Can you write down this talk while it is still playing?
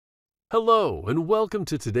Hello and welcome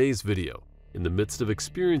to today's video. In the midst of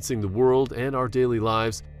experiencing the world and our daily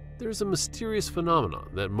lives, there's a mysterious phenomenon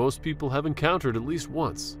that most people have encountered at least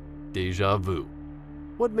once: deja vu.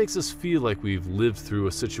 What makes us feel like we've lived through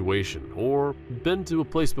a situation or been to a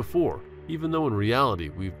place before, even though in reality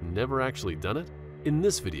we've never actually done it? In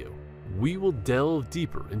this video, we will delve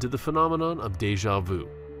deeper into the phenomenon of deja vu,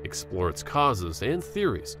 explore its causes and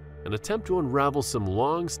theories, and attempt to unravel some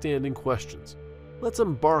long-standing questions. Let's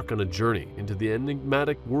embark on a journey into the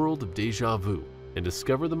enigmatic world of deja vu and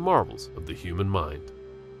discover the marvels of the human mind.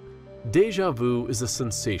 Deja vu is a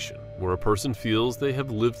sensation where a person feels they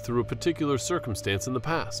have lived through a particular circumstance in the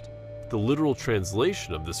past. The literal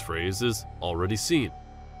translation of this phrase is already seen.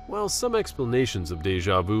 While some explanations of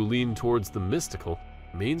deja vu lean towards the mystical,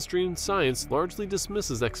 mainstream science largely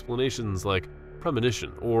dismisses explanations like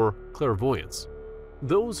premonition or clairvoyance.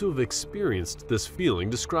 Those who have experienced this feeling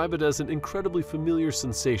describe it as an incredibly familiar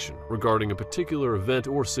sensation regarding a particular event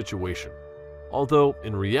or situation, although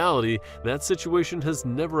in reality that situation has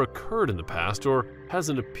never occurred in the past or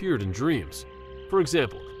hasn't appeared in dreams. For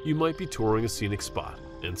example, you might be touring a scenic spot,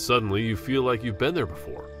 and suddenly you feel like you've been there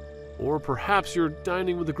before. Or perhaps you're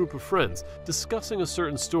dining with a group of friends, discussing a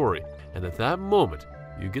certain story, and at that moment,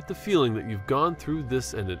 you get the feeling that you've gone through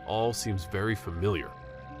this and it all seems very familiar.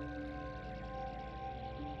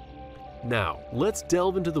 Now, let's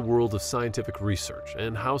delve into the world of scientific research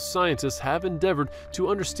and how scientists have endeavored to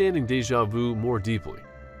understanding deja vu more deeply.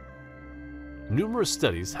 Numerous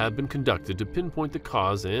studies have been conducted to pinpoint the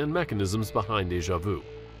cause and mechanisms behind deja vu.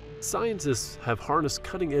 Scientists have harnessed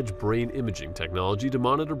cutting-edge brain imaging technology to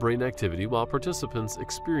monitor brain activity while participants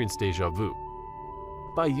experience deja vu.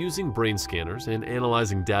 By using brain scanners and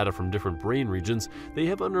analyzing data from different brain regions, they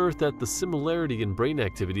have unearthed that the similarity in brain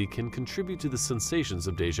activity can contribute to the sensations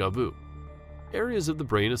of deja vu. Areas of the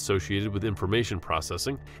brain associated with information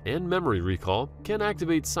processing and memory recall can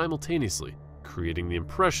activate simultaneously, creating the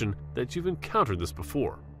impression that you've encountered this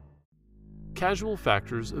before. Casual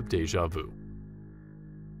factors of deja vu.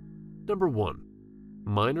 Number 1.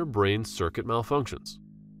 Minor brain circuit malfunctions.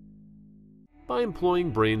 By employing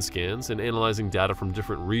brain scans and analyzing data from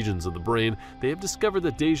different regions of the brain, they have discovered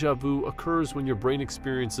that deja vu occurs when your brain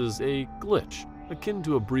experiences a glitch, akin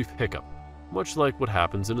to a brief hiccup, much like what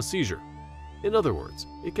happens in a seizure. In other words,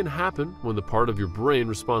 it can happen when the part of your brain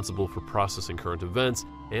responsible for processing current events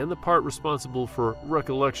and the part responsible for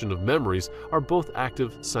recollection of memories are both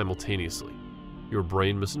active simultaneously. Your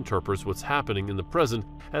brain misinterprets what's happening in the present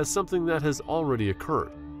as something that has already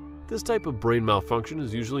occurred. This type of brain malfunction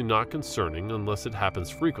is usually not concerning unless it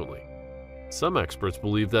happens frequently. Some experts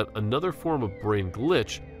believe that another form of brain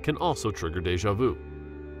glitch can also trigger deja vu.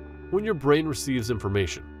 When your brain receives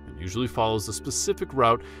information, it usually follows a specific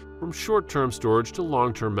route from short-term storage to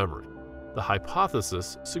long-term memory. The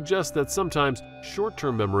hypothesis suggests that sometimes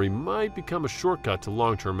short-term memory might become a shortcut to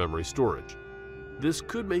long-term memory storage. This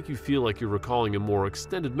could make you feel like you're recalling a more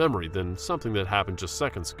extended memory than something that happened just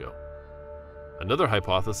seconds ago. Another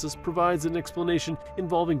hypothesis provides an explanation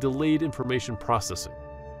involving delayed information processing.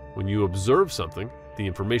 When you observe something, the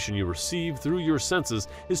information you receive through your senses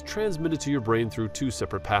is transmitted to your brain through two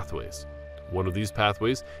separate pathways. One of these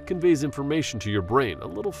pathways conveys information to your brain a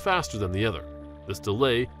little faster than the other. This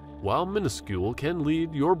delay, while minuscule, can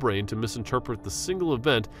lead your brain to misinterpret the single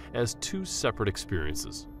event as two separate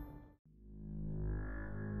experiences.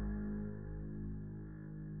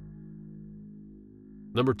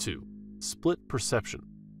 Number 2. Split perception.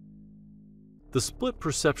 The split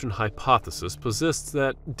perception hypothesis posits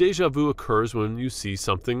that deja vu occurs when you see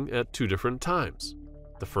something at two different times.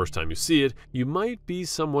 The first time you see it, you might be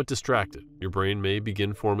somewhat distracted. Your brain may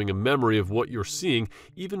begin forming a memory of what you're seeing,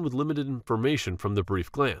 even with limited information from the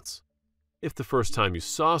brief glance. If the first time you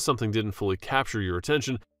saw something didn't fully capture your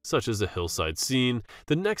attention, such as a hillside scene,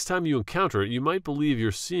 the next time you encounter it, you might believe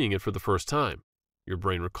you're seeing it for the first time. Your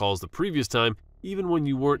brain recalls the previous time, even when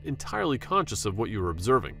you weren't entirely conscious of what you were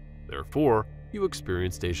observing. Therefore, you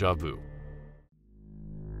experience deja vu.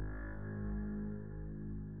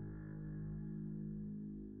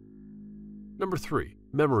 Number 3.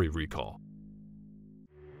 Memory recall.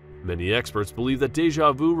 Many experts believe that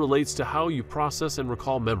deja vu relates to how you process and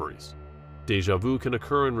recall memories. Deja vu can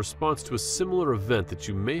occur in response to a similar event that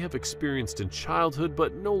you may have experienced in childhood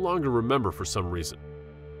but no longer remember for some reason.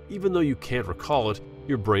 Even though you can't recall it,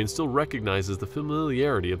 your brain still recognizes the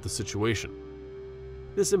familiarity of the situation.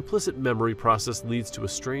 This implicit memory process leads to a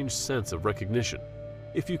strange sense of recognition.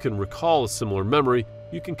 If you can recall a similar memory,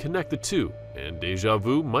 you can connect the two, and deja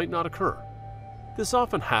vu might not occur. This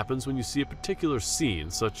often happens when you see a particular scene,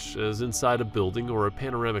 such as inside a building or a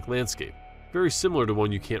panoramic landscape, very similar to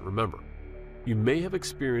one you can't remember. you may have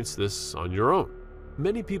experienced this on your own.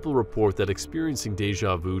 Many people report that experiencing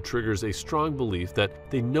deja vu triggers a strong belief that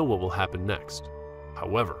they know what will happen next.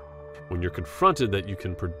 However, when you're confronted that you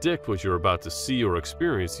can predict what you're about to see or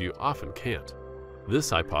experience, you often can't. This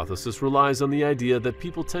hypothesis relies on the idea that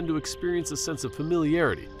people tend to experience a sense of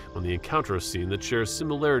familiarity when they encounter a scene that shares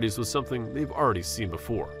similarities with something they've already seen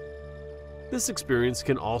before. This experience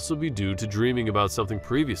can also be due to dreaming about something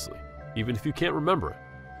previously, even if you can't remember it.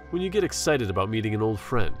 When you get excited about meeting an old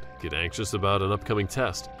friend, get anxious about an upcoming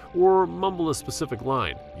test, or mumble a specific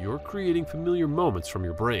line, you're creating familiar moments from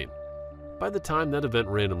your brain. By the time that event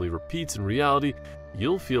randomly repeats in reality,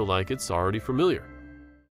 you'll feel like it's already familiar.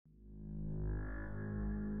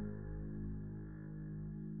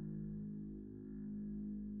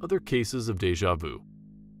 Other cases of deja vu.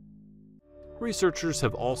 Researchers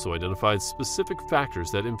have also identified specific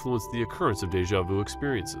factors that influence the occurrence of deja vu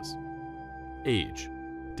experiences. Age.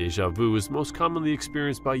 Deja vu is most commonly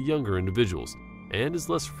experienced by younger individuals and is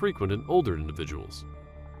less frequent in older individuals.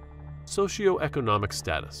 Socioeconomic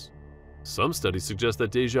status. Some studies suggest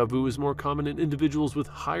that deja vu is more common in individuals with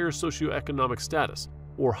higher socioeconomic status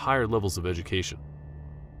or higher levels of education.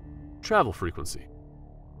 Travel frequency.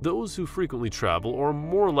 Those who frequently travel are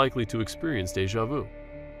more likely to experience deja vu.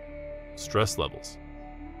 Stress levels.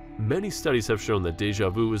 Many studies have shown that deja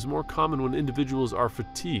vu is more common when individuals are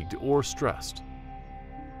fatigued or stressed.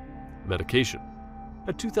 Medication.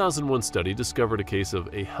 A 2001 study discovered a case of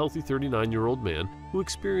a healthy 39-year-old man who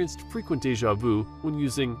experienced frequent deja vu when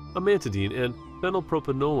using amantadine and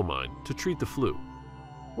phenylpropanolamine to treat the flu.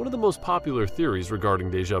 One of the most popular theories regarding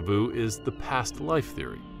deja vu is the past life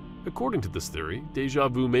theory. According to this theory, deja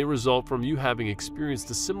vu may result from you having experienced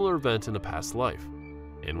a similar event in a past life,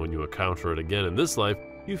 and when you encounter it again in this life,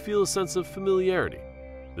 you feel a sense of familiarity.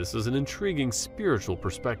 This is an intriguing spiritual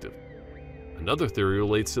perspective. Another theory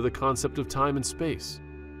relates to the concept of time and space.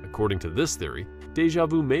 According to this theory, deja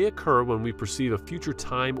vu may occur when we perceive a future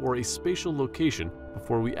time or a spatial location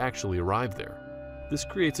before we actually arrive there. This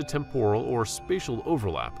creates a temporal or spatial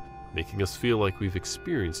overlap, making us feel like we've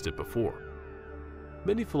experienced it before.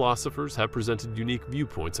 Many philosophers have presented unique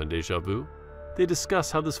viewpoints on deja vu. They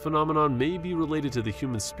discuss how this phenomenon may be related to the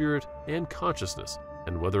human spirit and consciousness,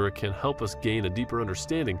 and whether it can help us gain a deeper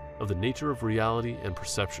understanding of the nature of reality and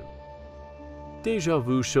perception. Deja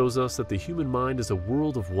vu shows us that the human mind is a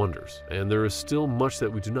world of wonders, and there is still much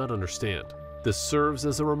that we do not understand. This serves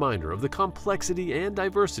as a reminder of the complexity and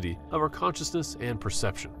diversity of our consciousness and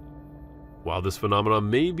perception. While this phenomenon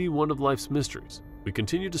may be one of life's mysteries, we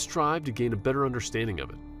continue to strive to gain a better understanding of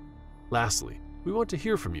it. Lastly, we want to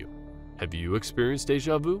hear from you. Have you experienced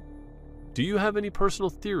deja vu? Do you have any personal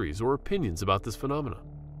theories or opinions about this phenomenon?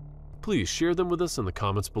 Please share them with us in the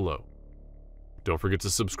comments below. Don't forget to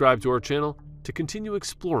subscribe to our channel to continue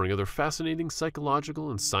exploring other fascinating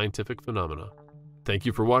psychological and scientific phenomena. Thank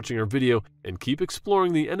you for watching our video, and keep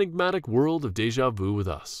exploring the enigmatic world of deja vu with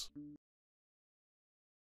us.